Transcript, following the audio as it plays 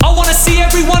see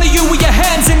every one of you with your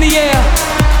hands in the air.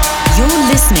 You're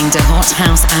listening to Hot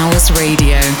House Hours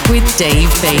Radio with Dave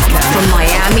Baker. From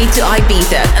Miami to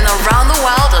Ibiza and around the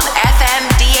world on FM,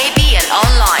 DAB and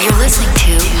online. You're listening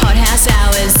to Hot House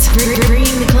Hours,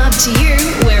 bringing the club to you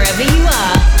wherever you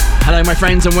are. Hello my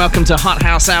friends and welcome to Hot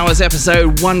House Hours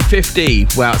episode 150.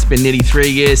 Wow, it's been nearly 3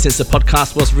 years since the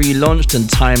podcast was relaunched and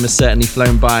time has certainly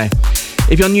flown by.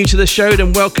 If you're new to the show,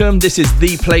 then welcome. This is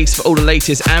the place for all the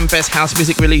latest and best house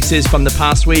music releases from the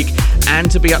past week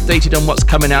and to be updated on what's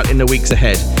coming out in the weeks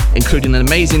ahead, including an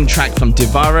amazing track from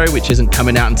Devaro, which isn't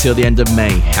coming out until the end of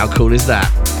May. How cool is that?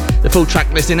 The full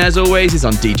track listing, as always, is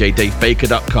on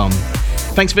djdavebaker.com.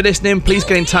 Thanks for listening. Please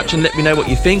get in touch and let me know what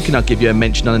you think, and I'll give you a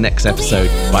mention on the next episode.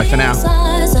 Bye for now.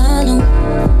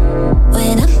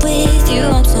 When I'm with you,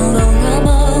 I'm so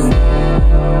vulnerable.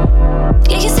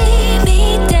 Yeah, you see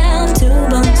me down to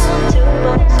bones.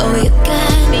 Oh, you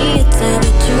got me, it's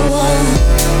habitual.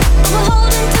 But we're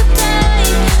holding too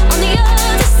tight on the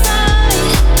other side.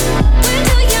 We're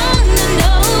too young to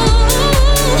know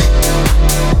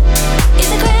if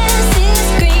the grass is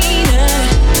greener.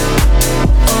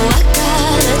 Oh, I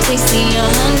gotta taste the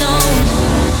unknown.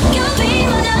 You'll be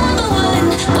my number one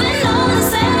when all is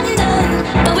said and done.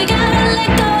 But we gotta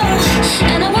let go,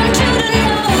 and I want you to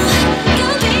know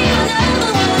you'll be my number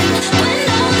one.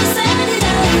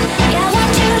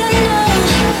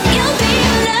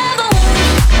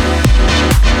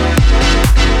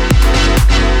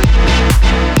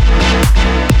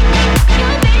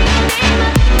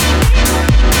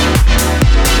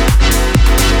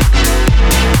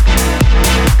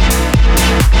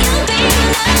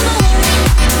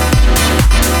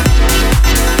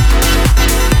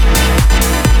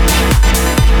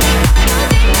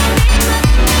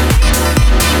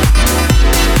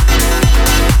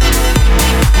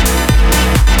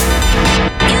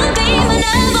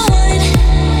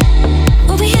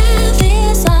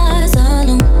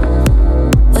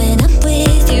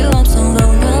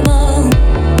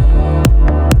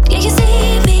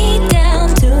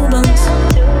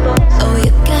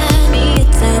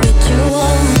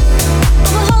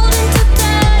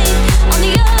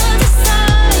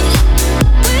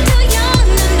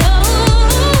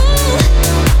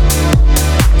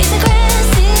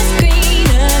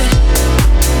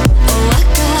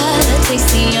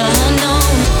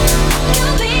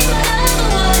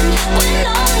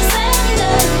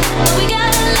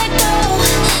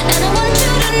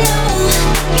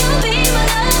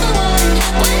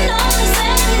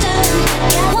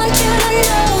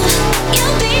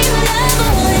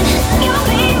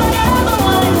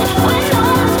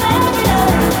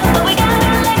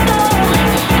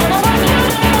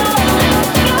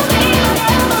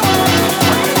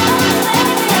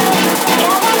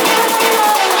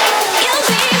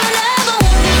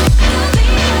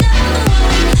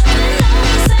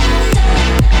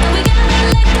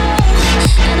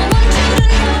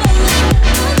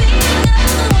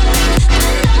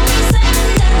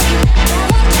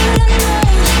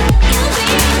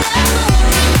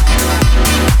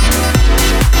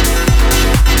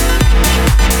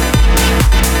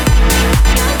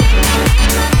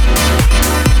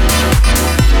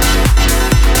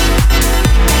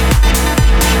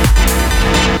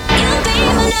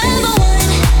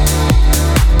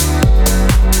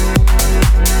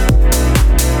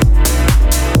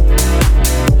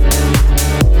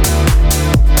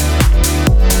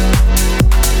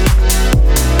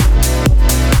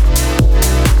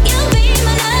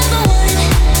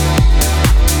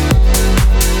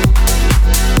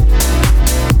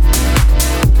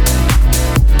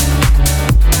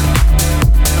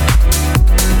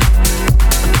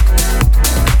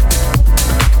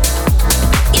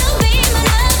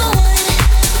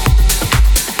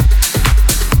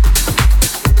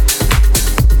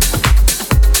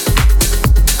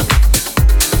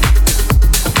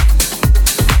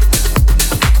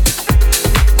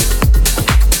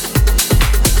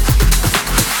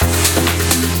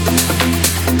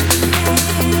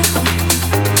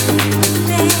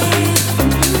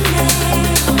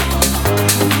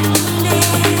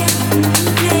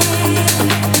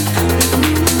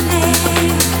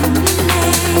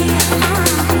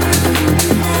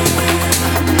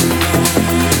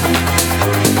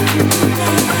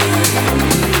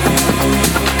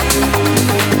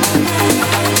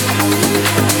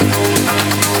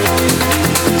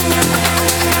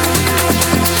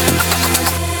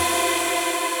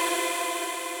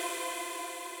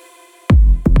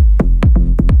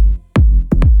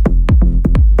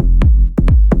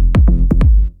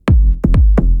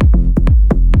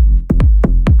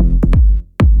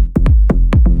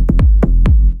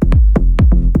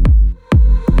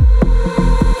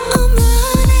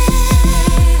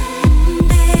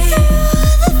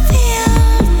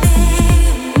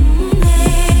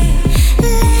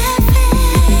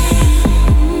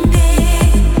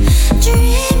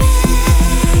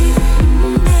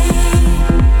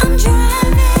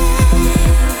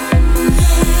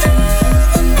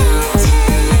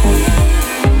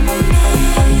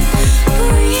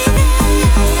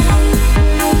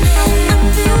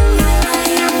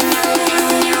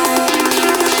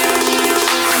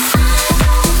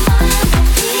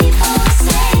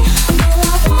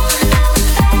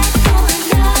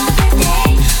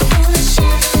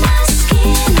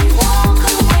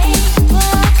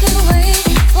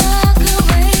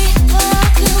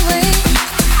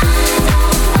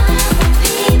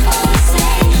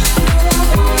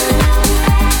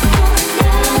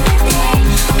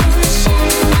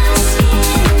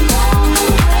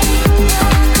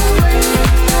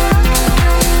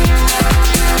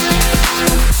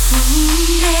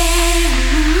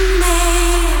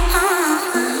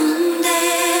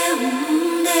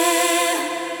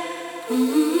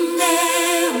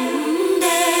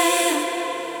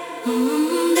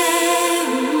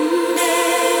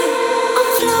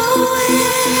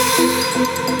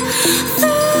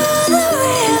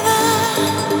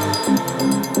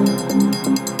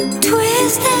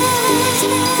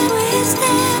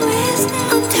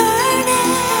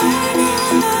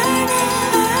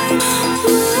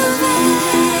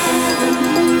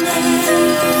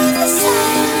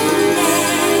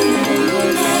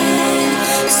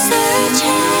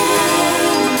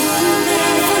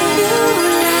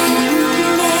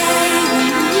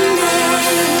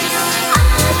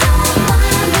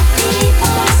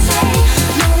 People say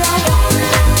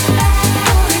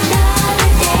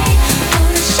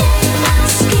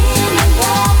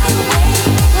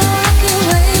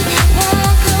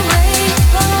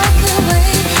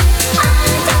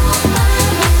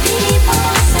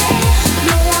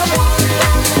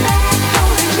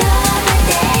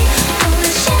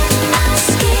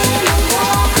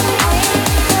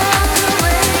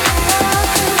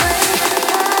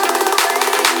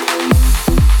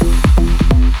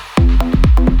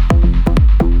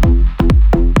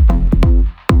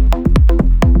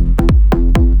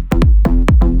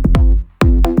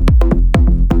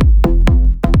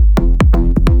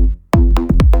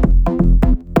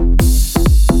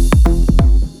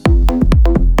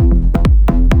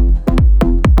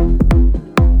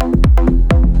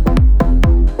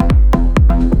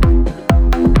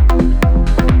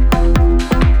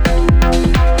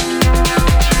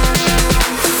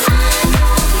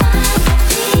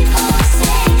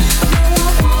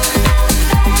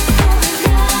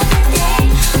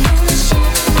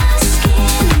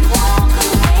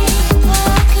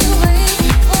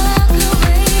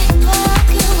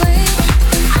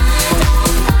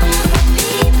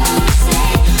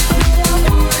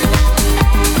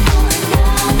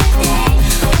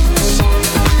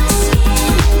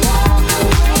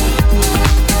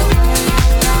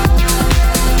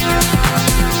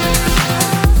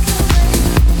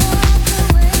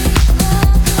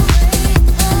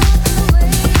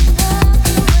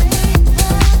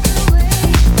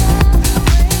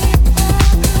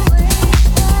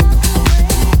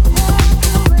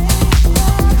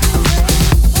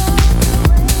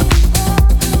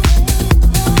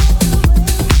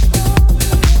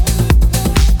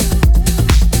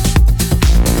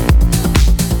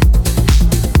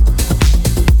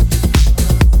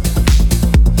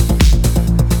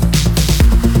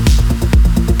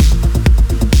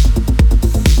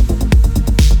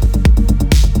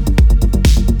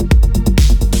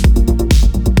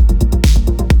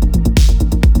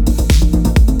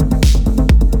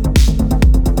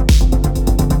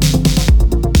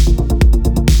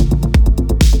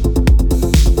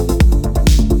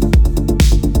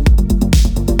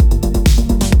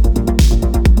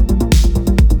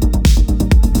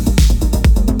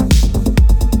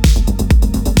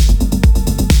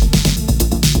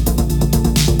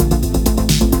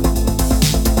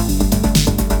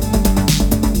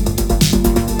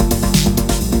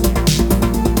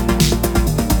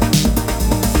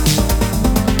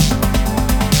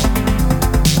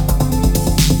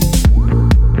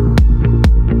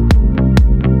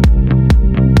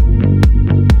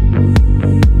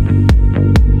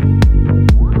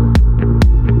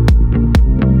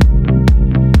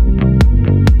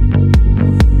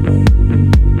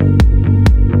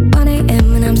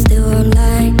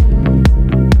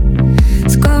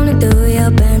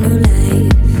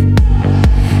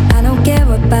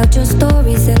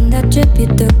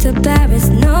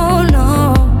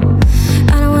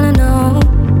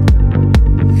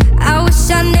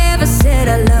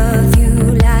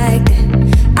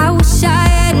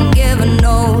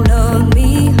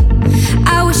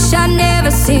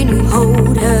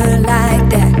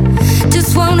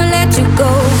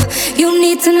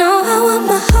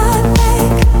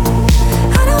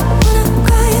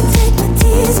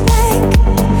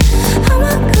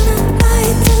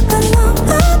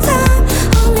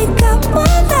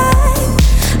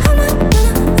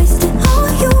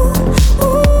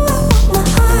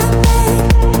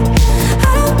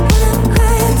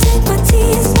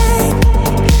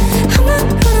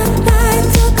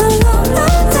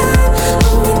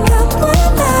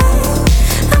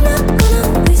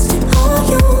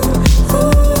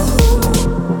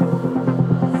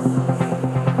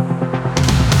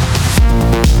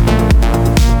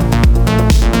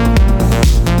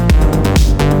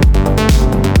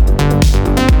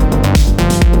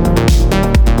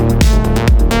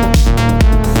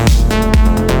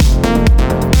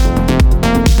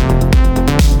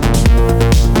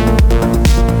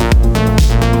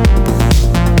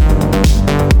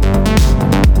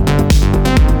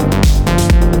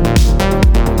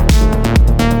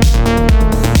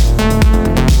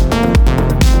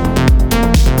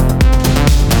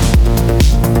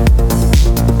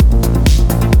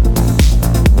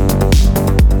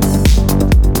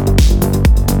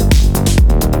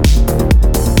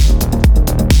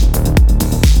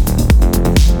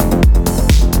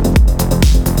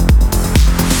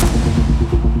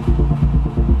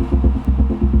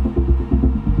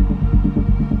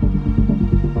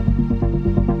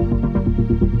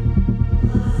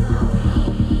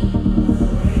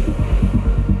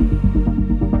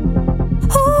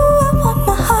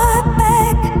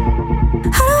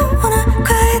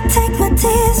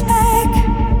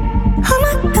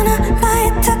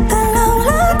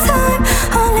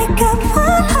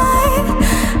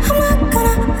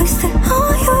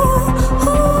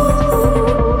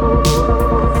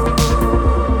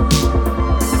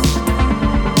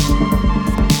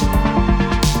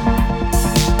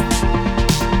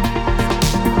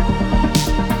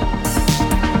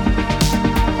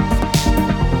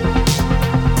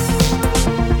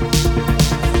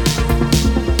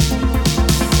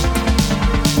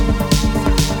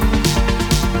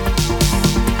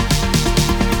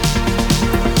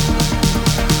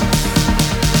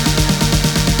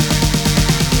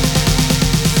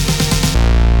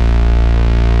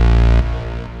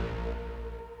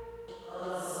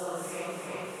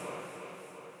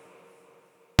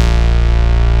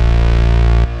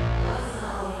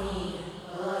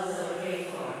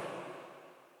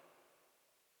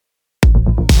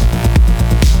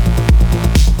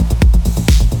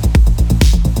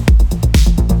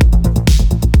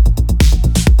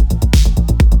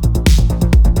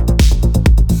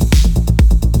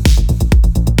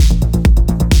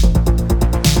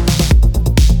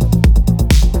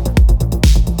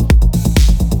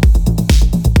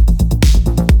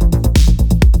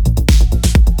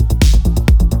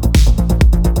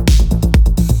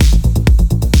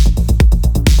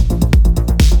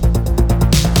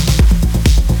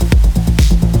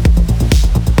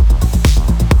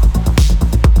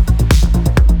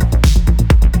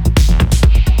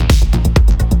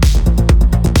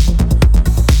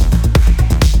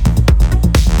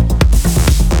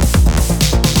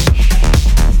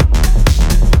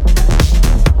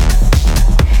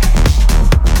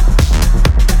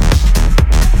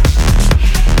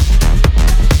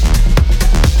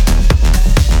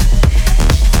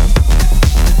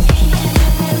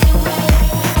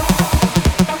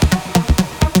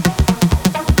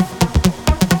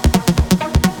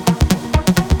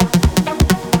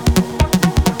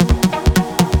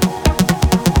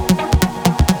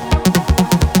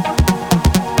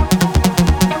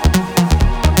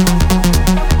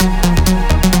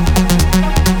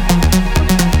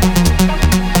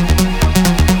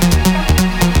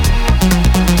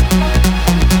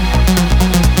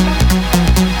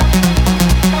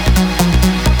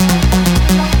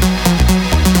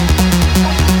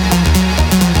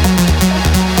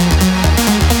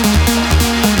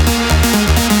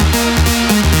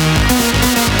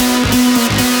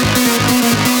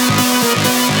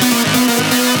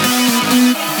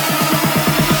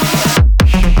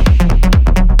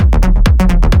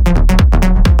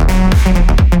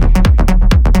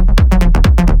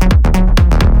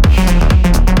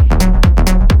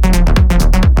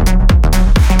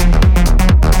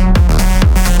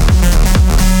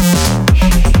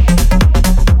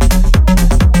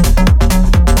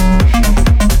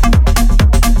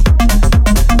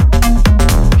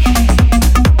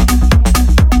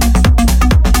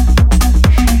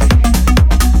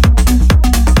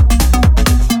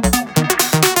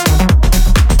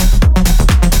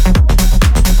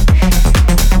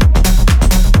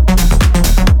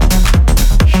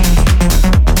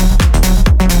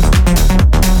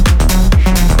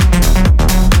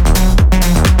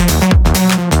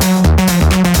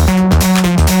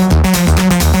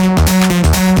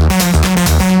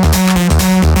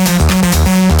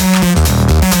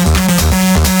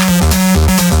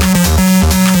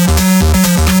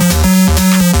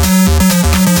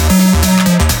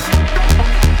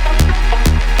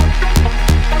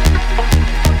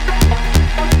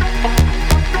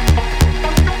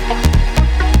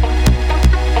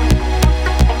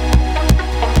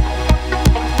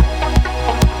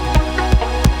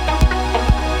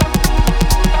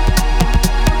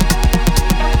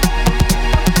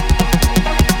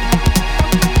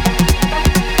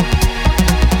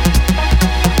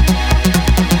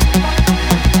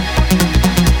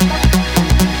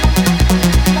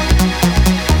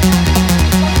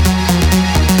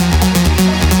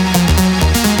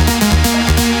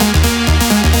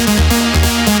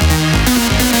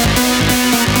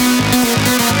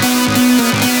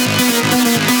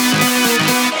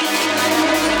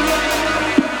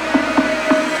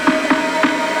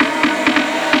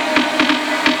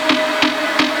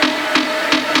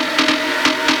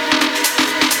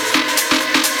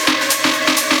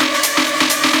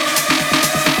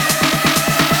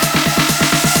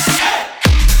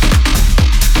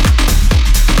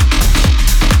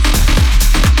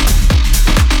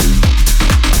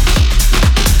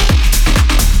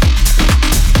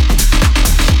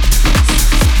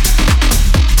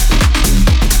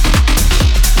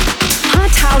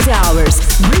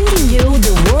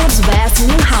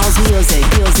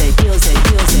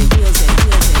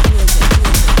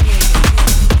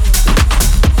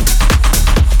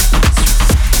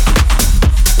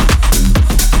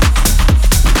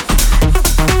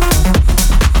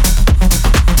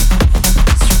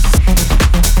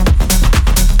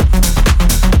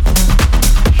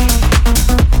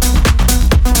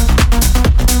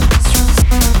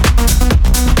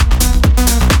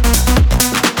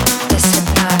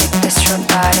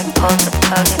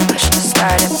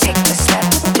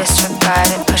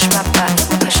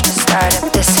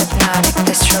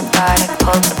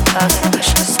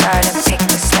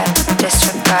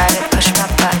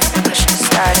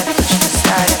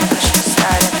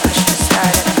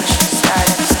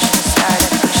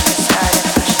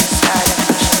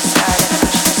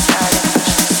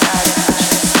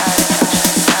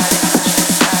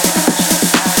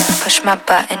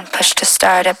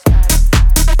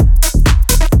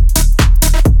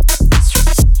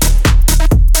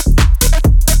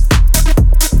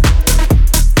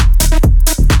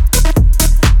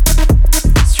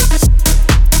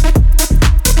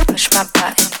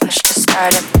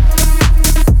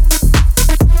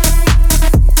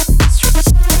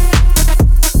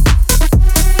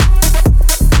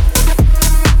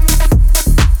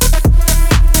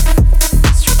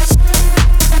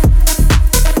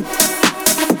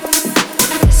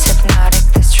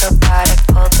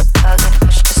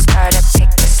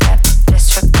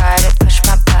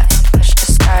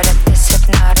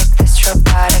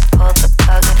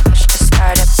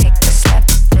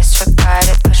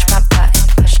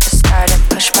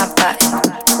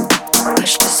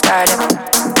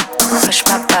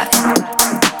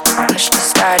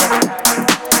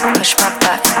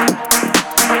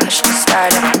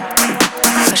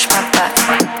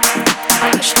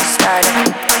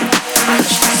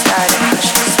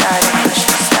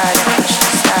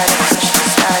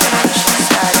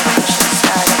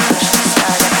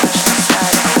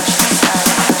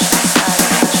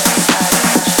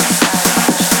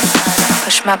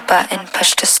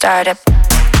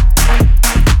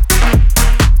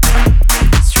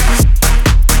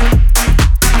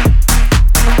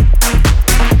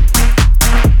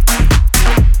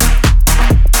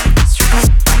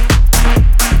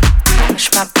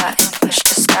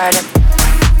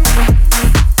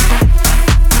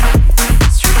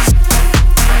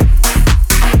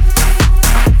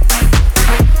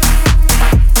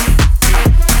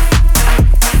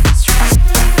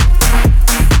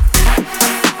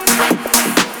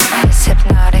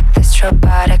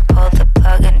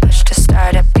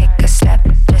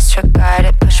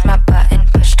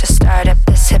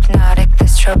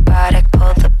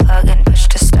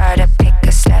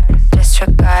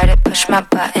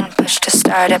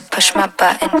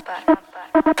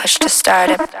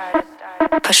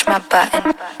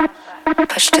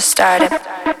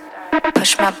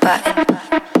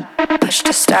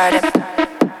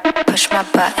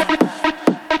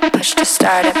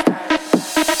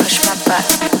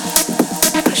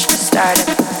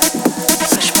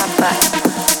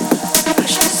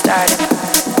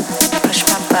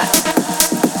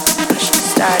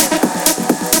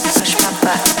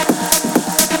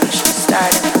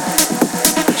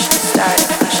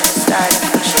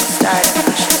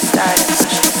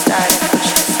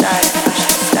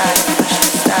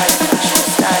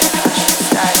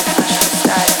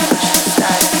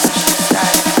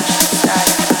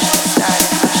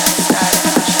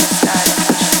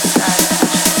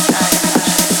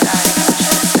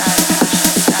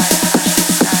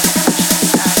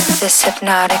This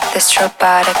hypnotic, this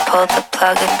robotic, pull the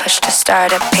plug and push to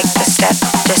start it, pick the step,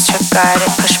 disregard it,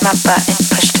 push my button,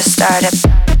 push to start it.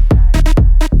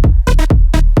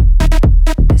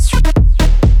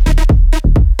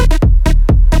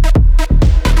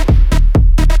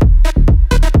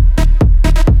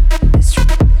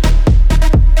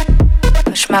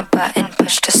 Push my button,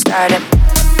 push to start it.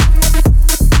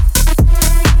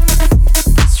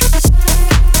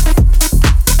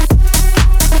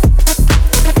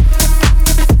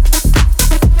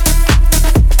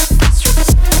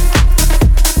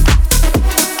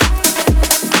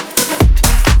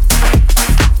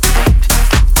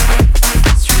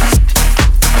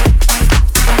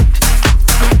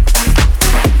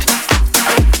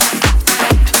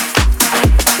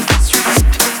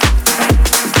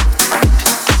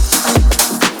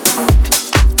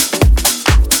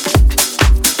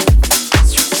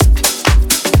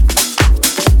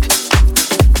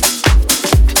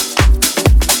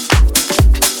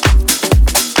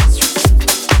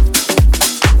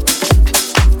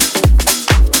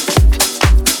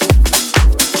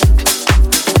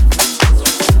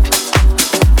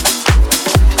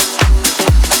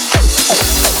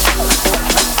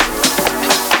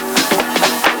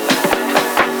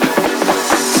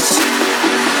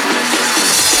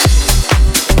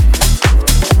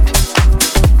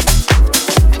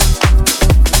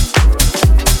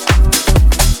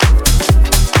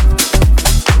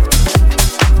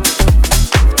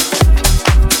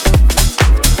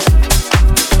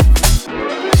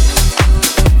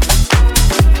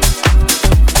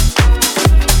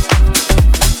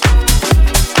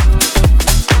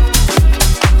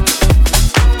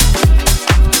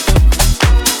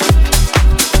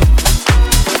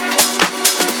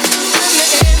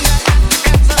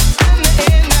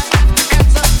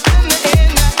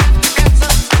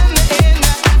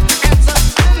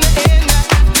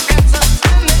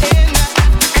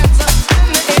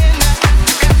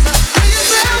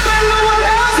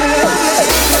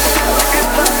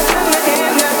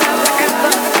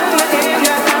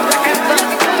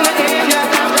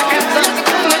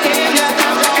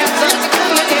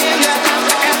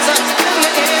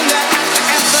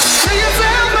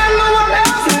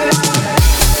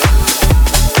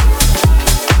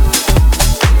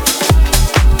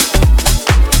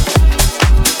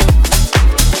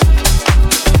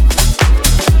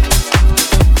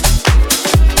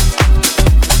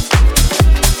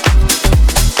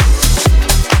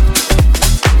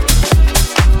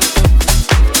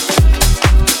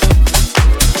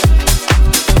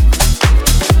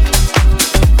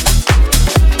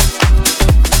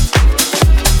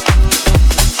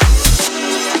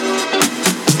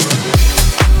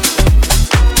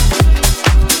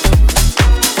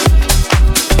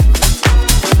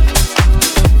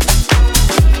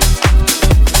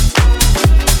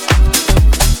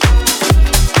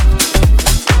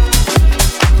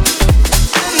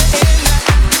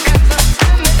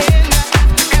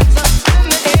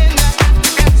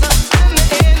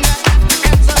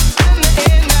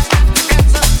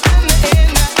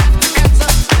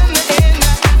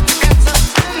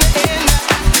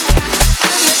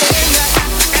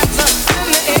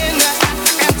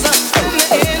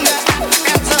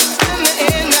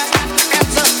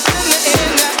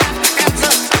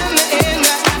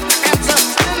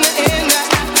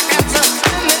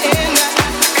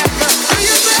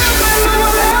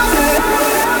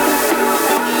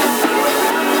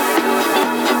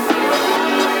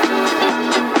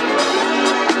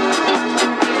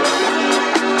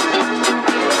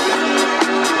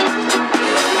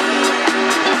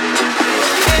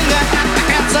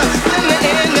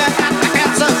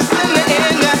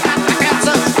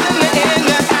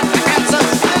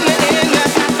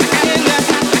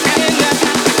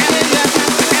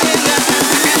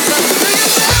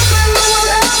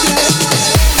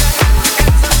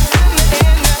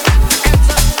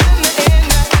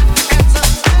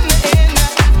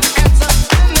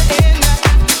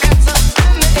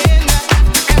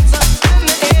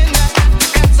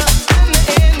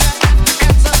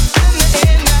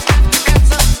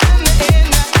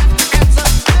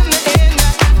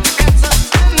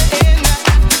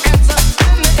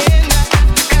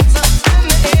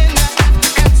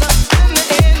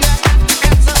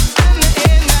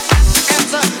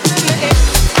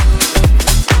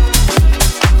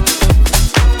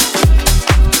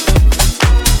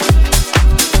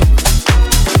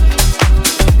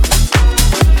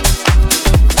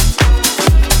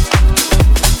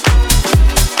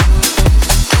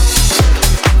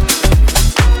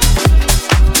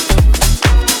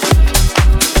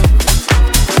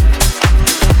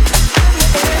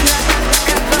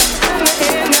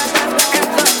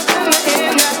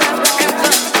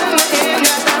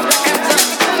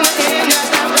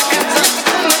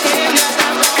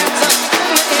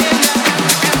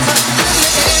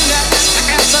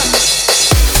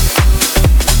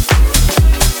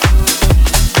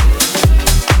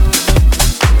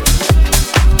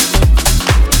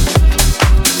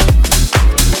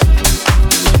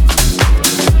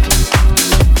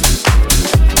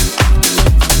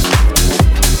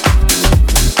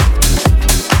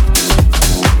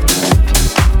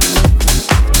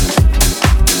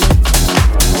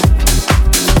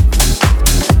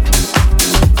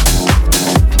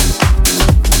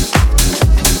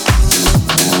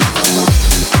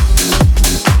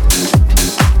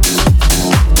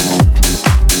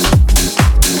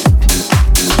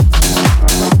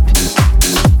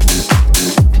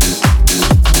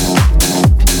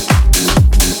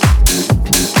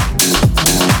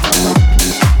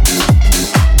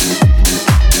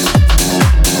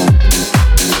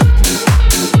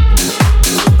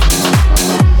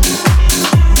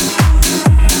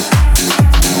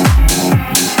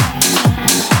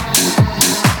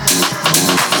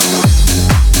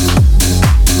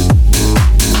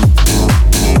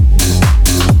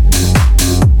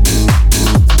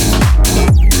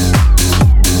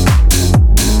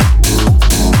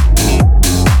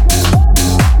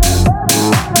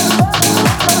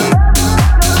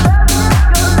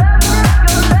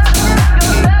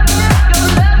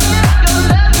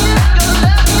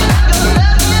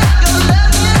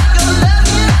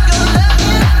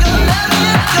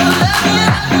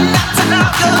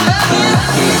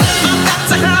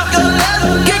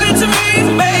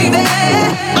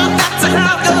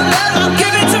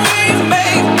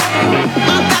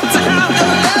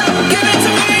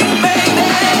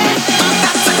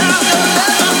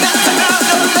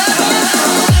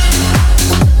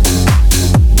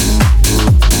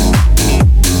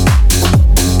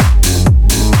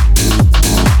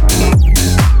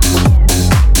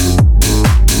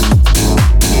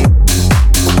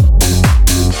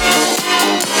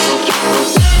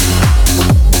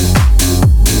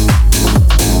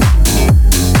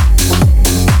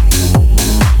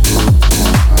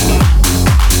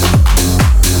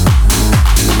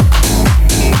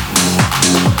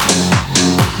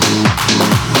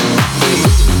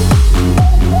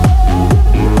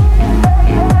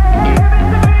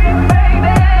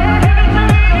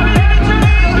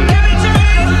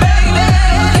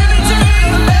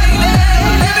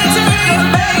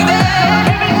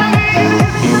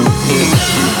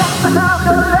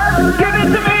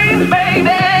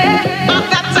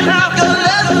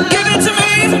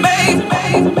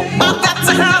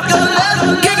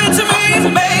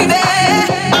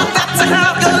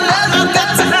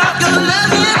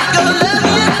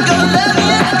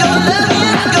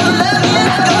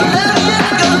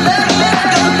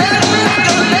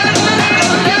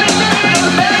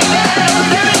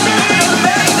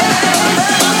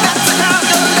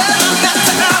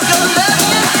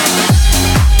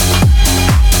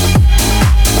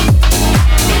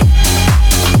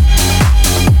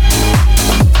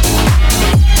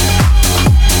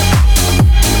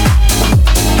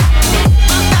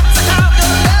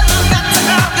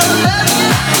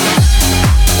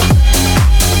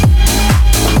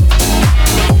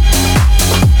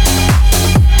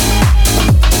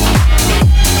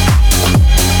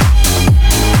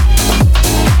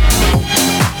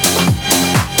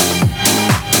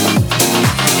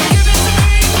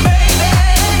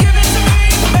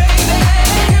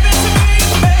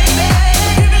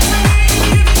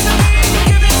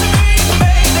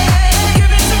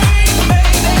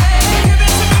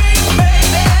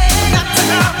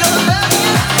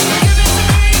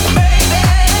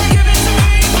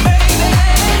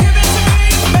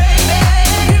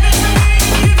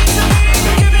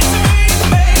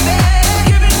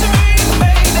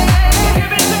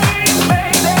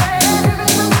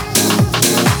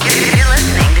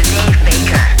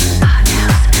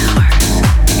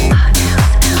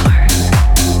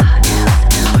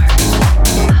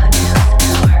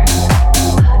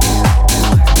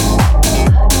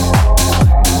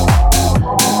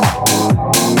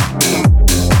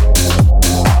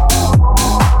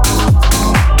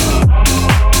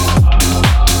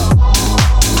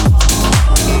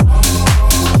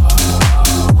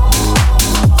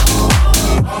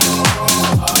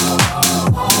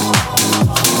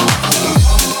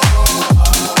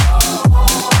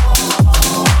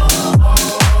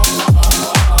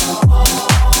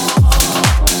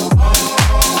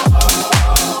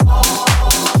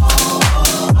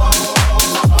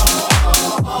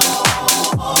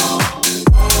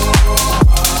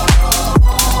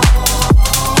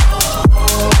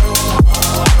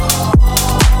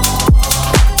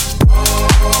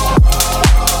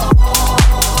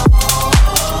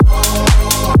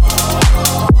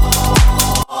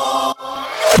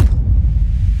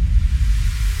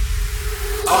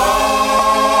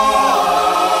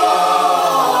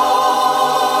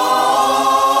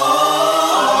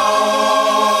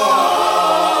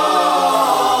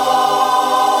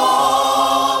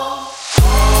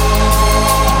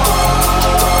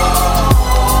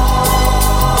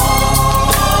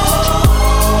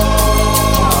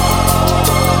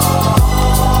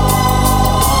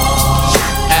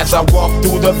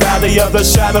 the valley of the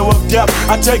shadow of death.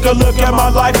 I take a look at my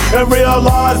life and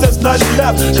realize there's nothing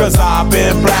left. Cause I've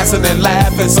been blasting and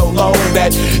laughing so long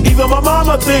that even my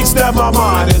mama thinks that my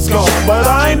mind is gone. But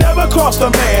I ain't never crossed a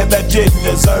man that didn't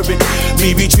deserve it.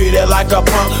 Me be treated like a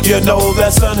punk, you know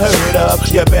that's unheard of.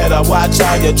 You better watch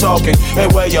how you're talking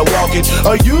and where you're walking,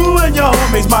 or you and your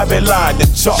homies might be lined in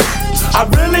chalk. I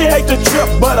really hate the trip,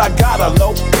 but I gotta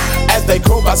low. As they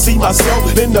croak, I see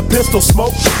myself in the pistol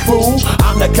smoke. Fool,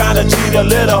 I'm the kind of G the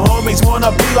little homies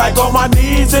wanna be like, on my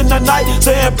knees in the night,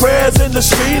 saying prayers in the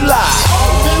street light.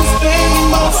 I've been spending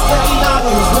most of the night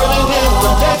living in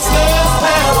the Dexter's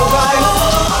paradise.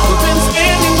 I've been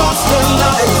spending most of the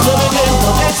night living in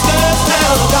the Dexter's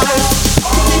paradise.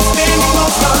 I've been spending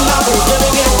most of the night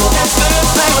living in the Dexter's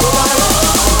paradise.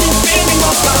 I've been spending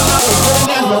most of the night living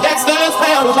in the Dexter's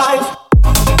paradise.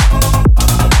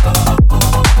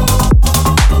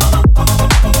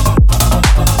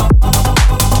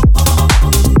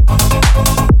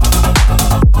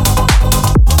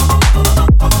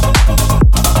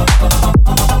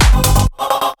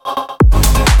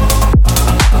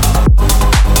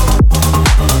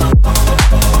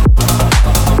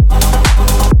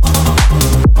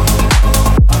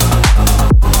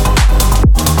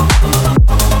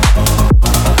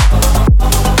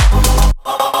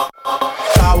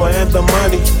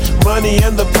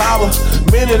 And the power,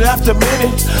 minute after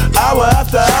minute, hour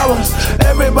after hour,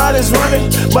 everybody's running,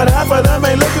 but half of them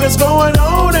ain't looking what's going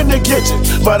on in the kitchen.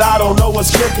 But I don't know what's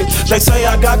cooking. They say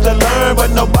I got to learn,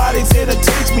 but nobody's here to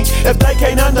teach me. If they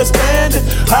can't understand it,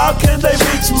 how can they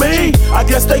reach me? I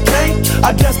guess they can't,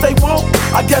 I guess they won't,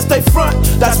 I guess they front.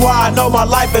 That's why I know my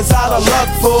life is out of luck,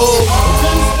 fool. I've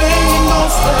been spending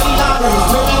most of the night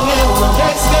living in the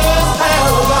Dexter's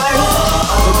paradise.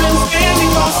 I've been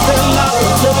spending most of the night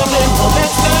living in the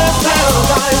Dexter's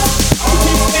paradise. I've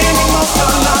been spending most of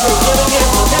the night living in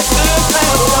the Dexter's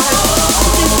paradise.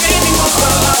 I've been spending most of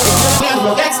the night living in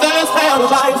the Dexter's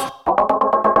paradise.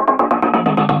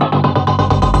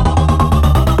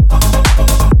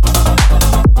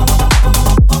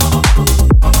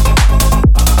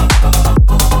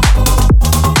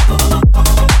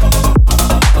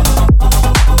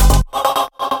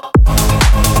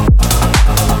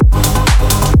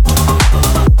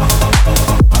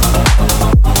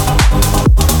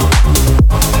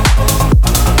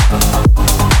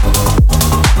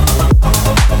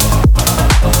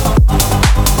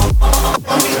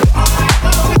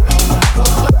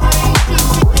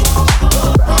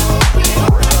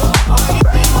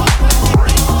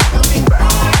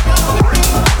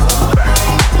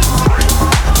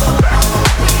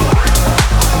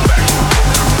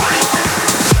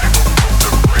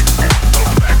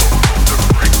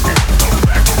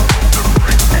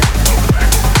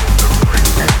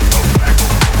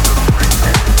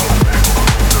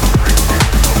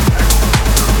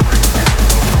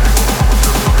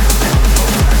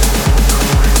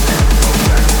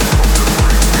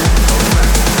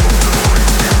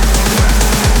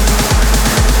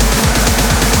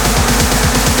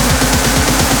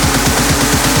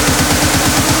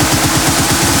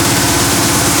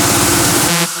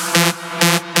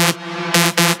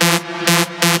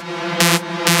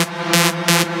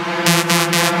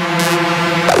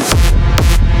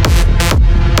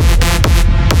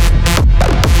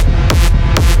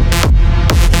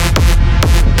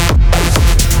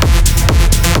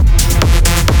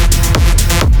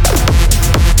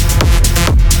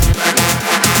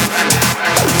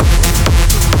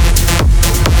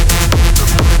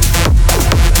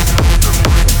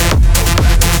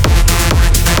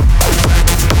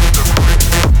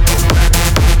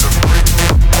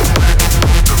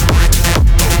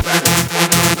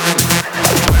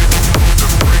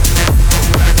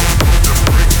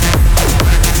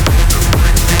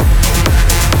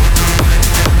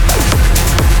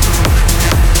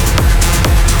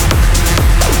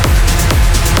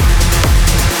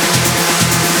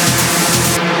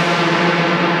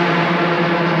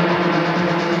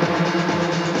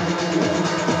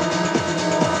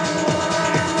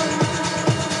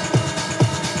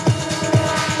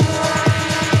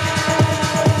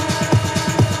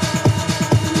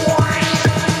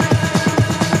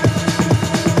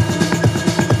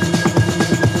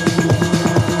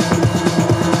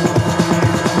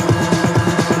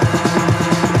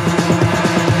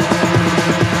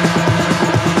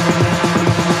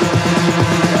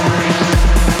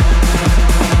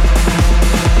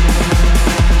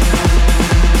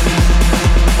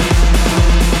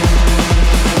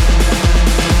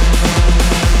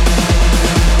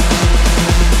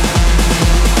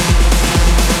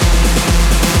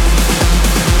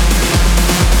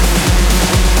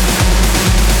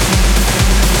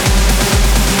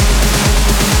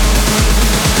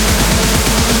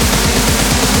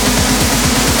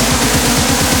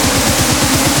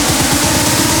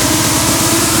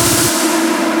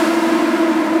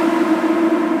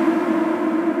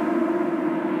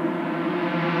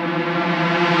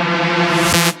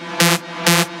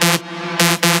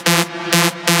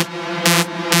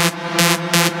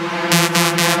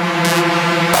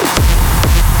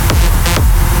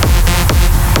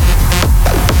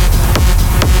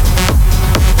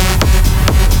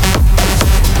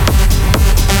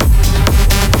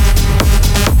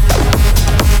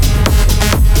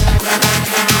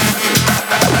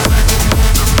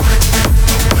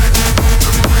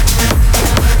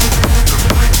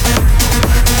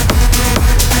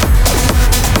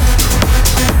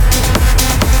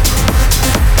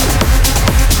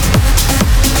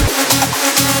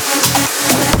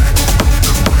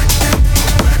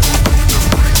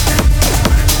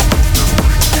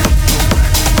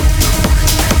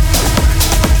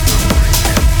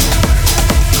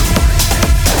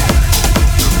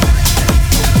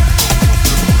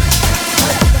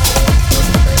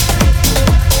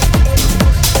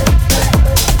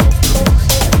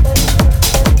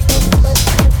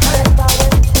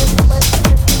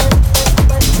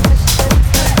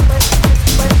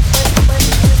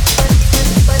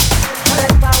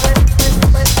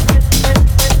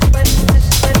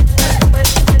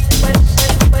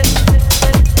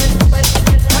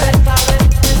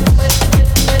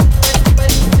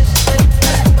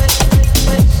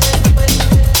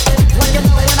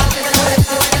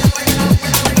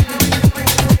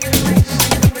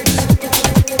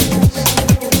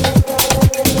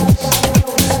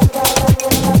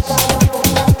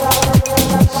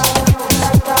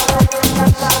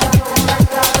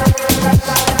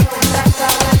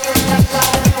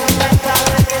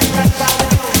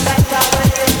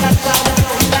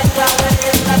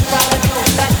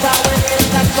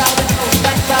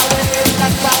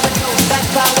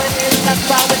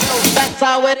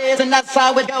 that's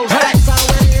how it goes. That's how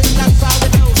it is, that's how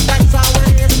it goes. That's how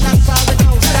it is, that's how it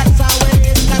goes. That's how it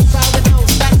is, that's how it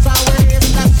goes. That's how it is, that's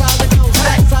how it goes. That's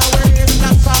how it is, that's how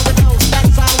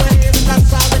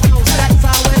it goes. That's how it is, that's how it goes. That's how it is, that's how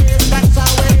it is. That's how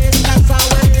it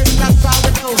is, that's how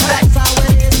it goes. That's how it is,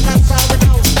 that's how it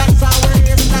goes. That's how it is, that's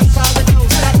how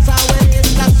it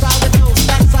goes.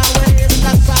 That's how it is, that's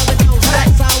how it goes. That's how it is, that's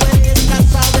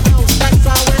how it goes. That's how it is, that's how it goes. That's how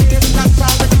it is, that's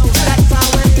how it goes. That's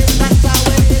how it is, that's how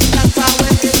it is. That's how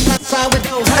it is, that's how it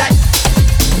goes.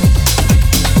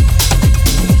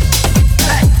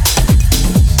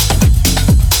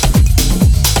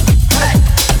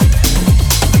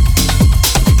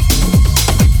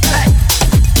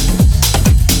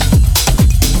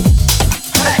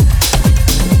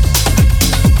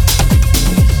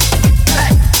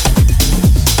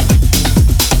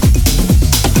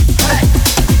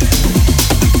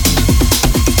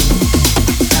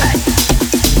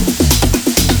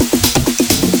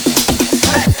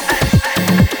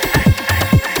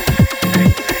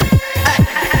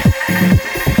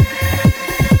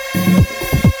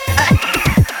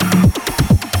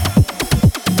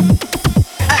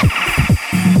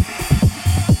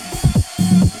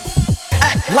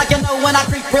 When I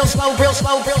creep real slow, real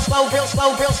slow, real slow, real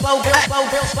slow, real slow, real slow,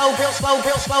 real slow, real slow,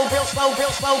 real slow, real slow, real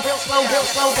slow, real slow, real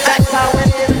slow. That's how it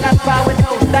is, and that's how it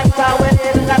goes. That's how it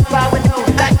is, and that's how it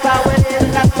goes. That's how it is,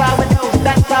 and that's how it goes.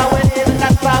 That's how it is, and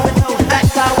that's how it goes.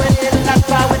 That's how it is, and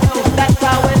that's how it goes. That's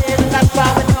how it is, and that's how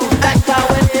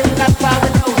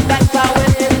it goes. That's how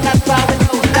it is, and that's how it goes. That's how it is, and that's how it goes. That's how it is, and that's how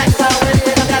it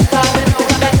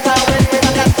goes. That's how it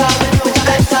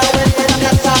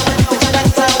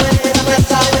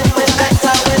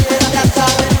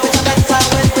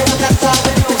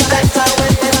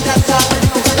is,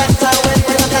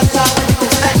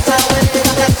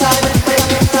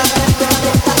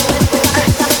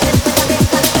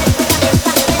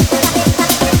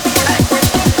 and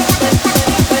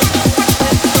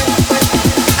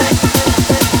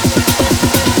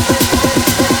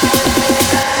that's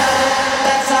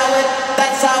how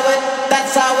it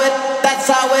goes. That's how it is,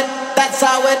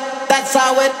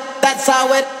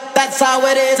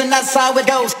 and that's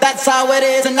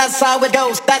how it goes. That's how it is, and that's how it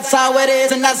goes. That's how it is, and that's how it goes. That's how it is, and that's how it goes. That's how it is, and that's how it goes. That's how it is,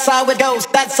 and that's how it goes.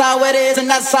 That's how it is,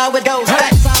 and that's how it goes.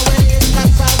 That's how it is, and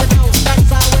that's how it goes. That's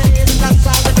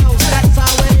how it is, and that's how it goes. That's how it is, and that's how it goes. That's how it is, and that's how it goes. That's how it is, and that's how it goes. That's how it is, and that's how it goes. That's how it is, and that's how it goes. That's how it is, and that's how it goes. That's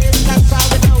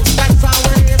how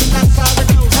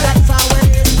it is,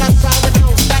 and that's how it goes. That's how it is, and that's how it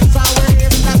goes. That's how it is, and that's how it goes. That's how it is,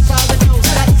 and that's how it goes.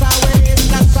 That's how it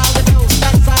is,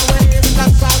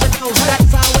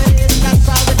 and that's how it goes. That's how it is,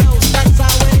 and that's how it goes. That's how it is, and that's how it goes.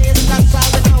 That's how it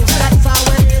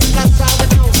is, and that's how it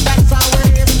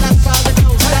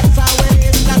goes. That's how it is, and that's how it goes. That's how it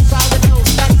is, and that's how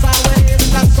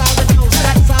it goes.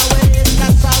 That's how it is, and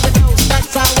that's how it goes.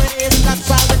 That's how it is, and that's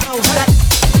how it goes.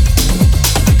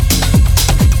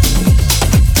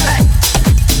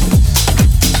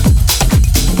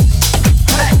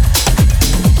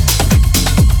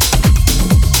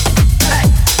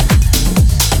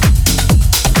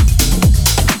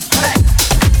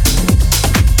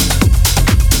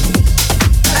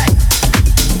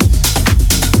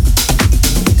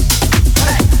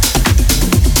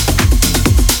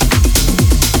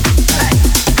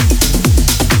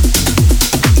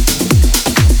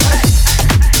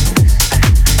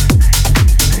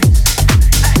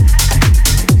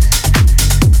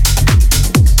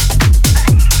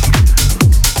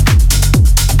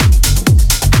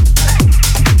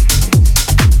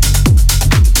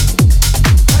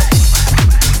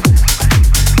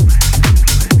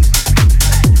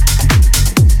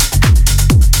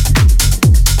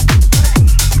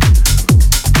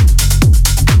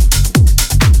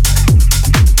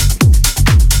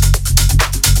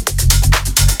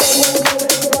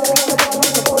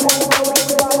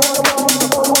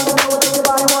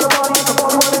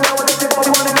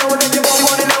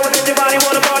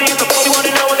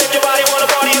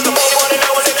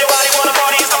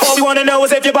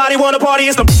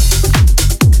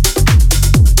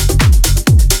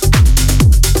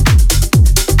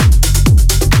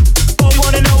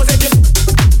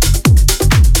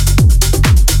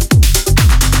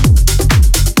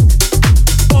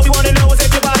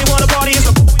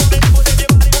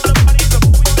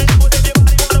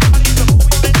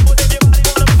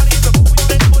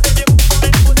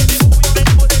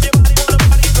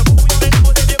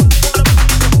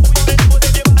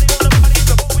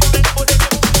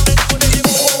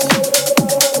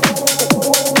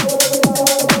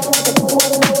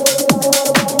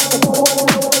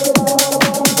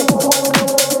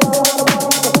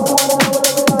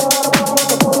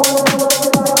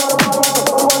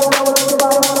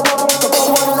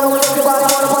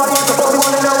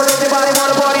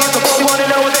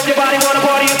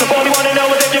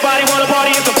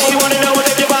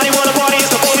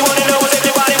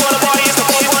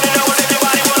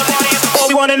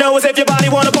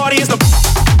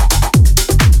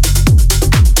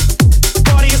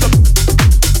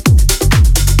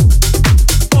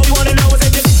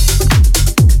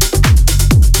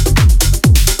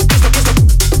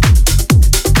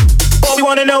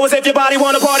 know is if your body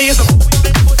wanna party. It's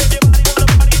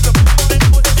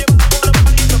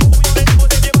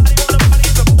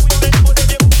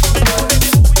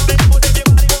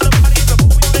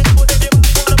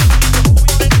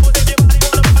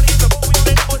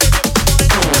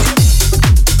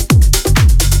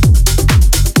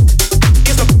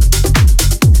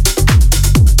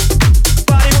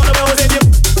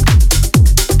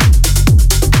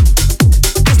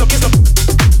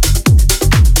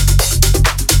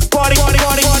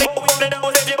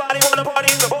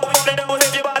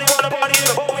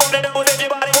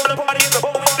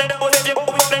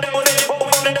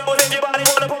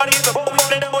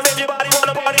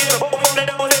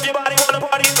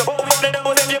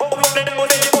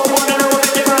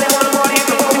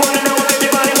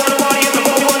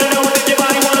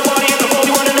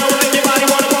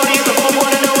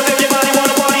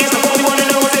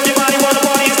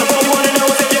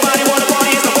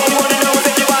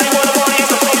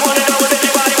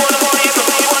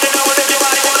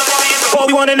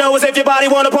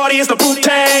it's the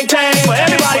Wu-Tang Tang for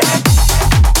everybody.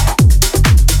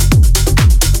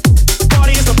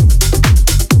 Party is the.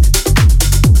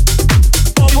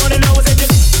 All we wanna know is if you.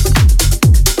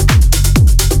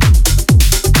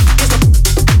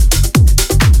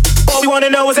 All we wanna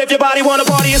know is if your body wanna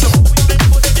party. Is the.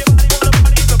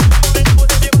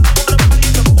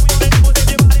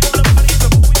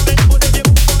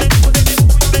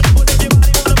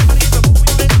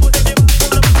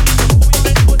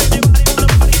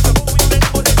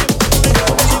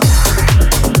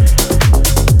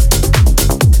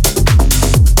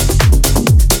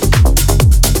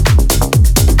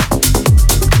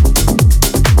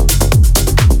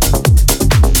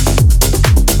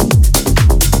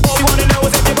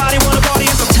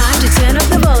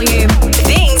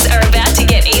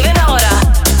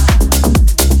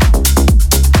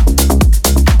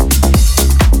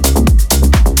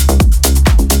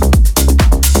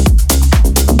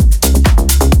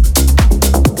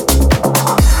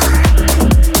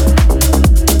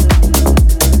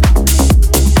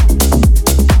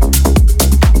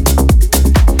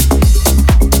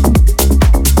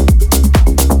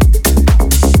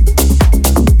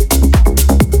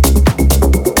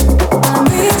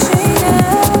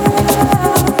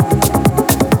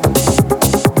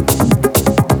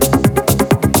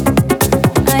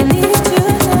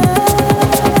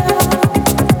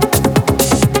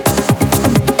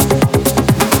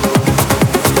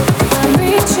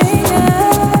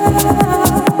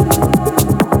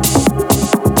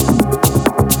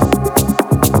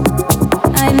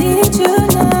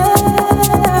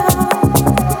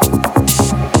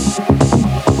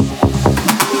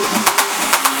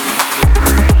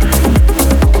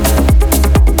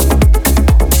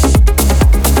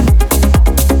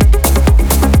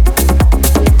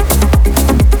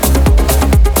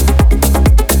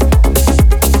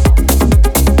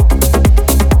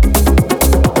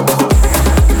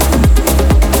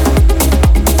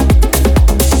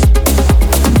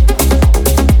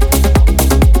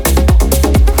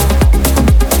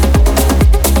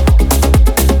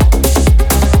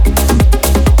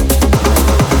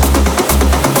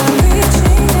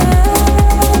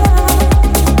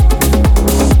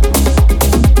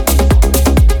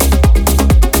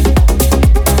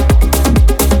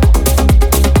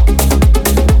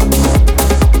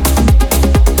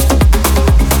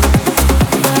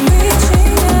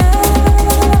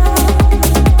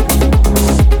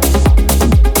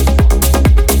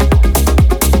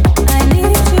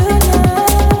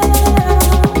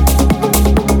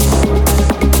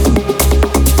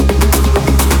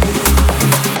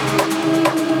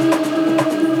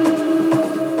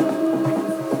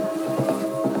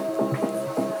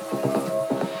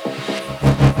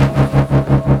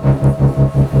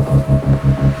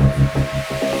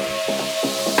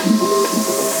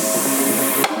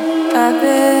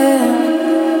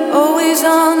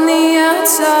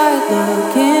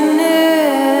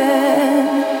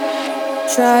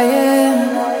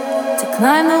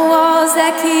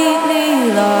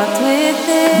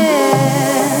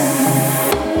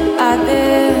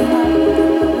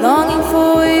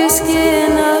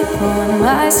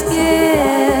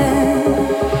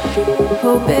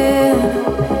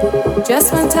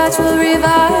 Just one touch will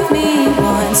revive me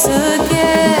once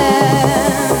again.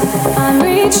 I'm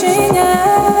reaching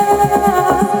out.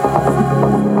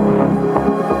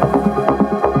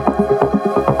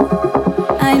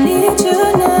 I need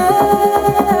you now.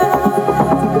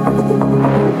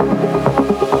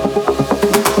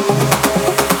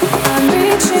 I'm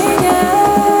reaching out.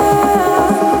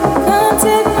 Come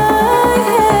take my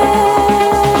hand.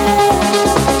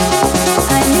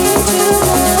 I need you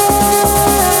now.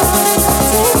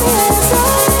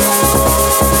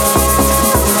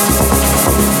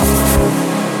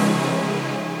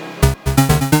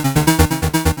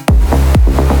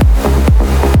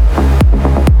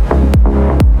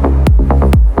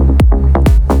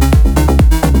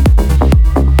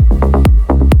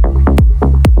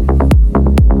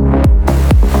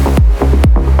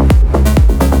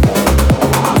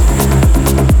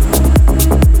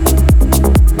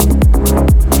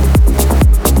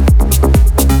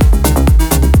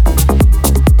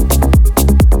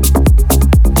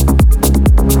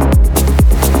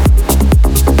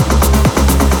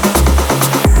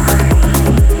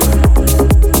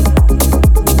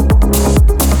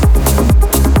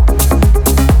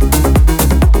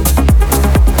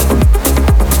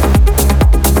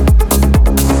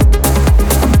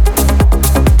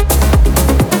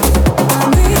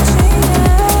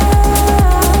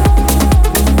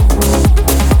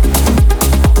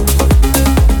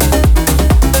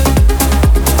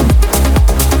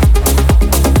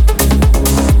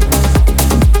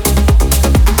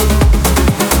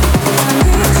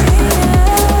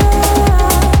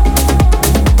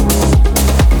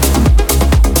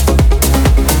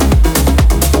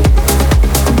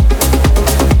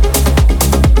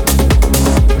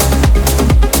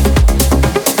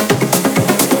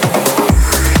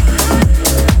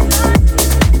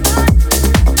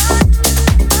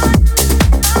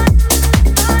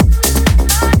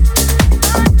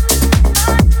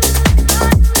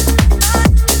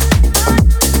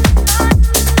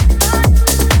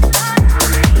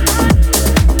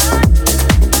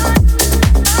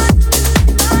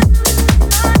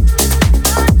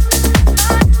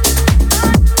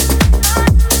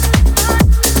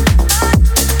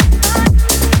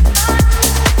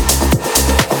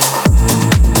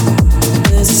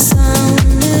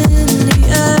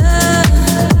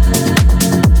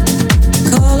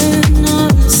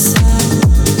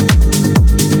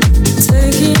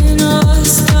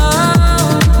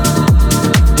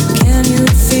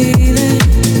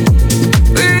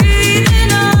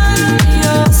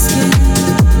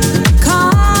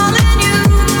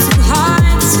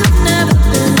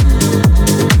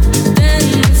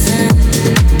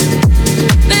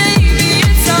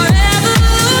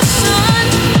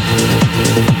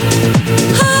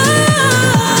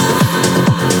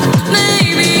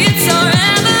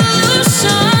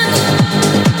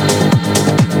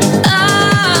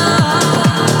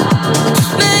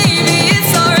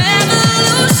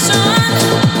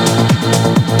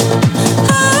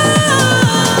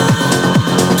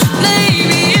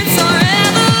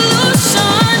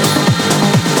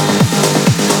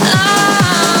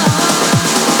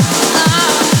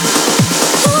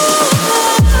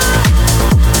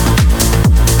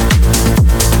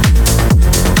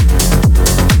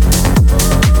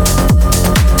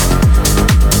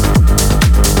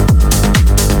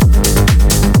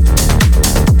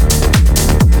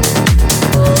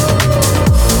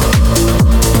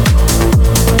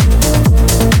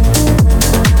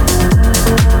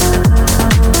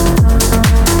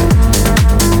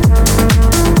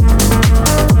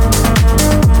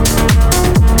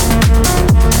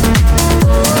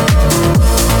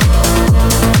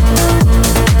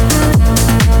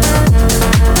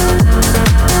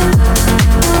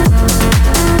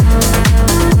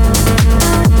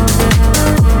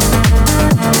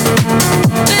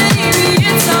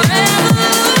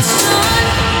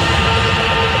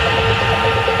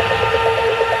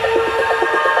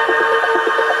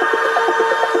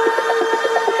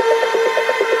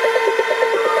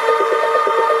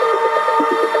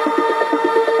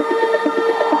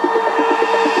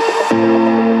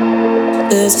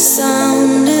 There's a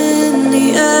sound in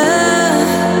the air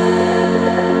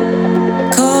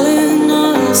calling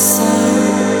us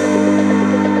out,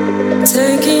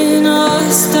 taking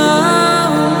us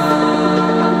down.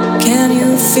 Can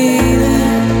you feel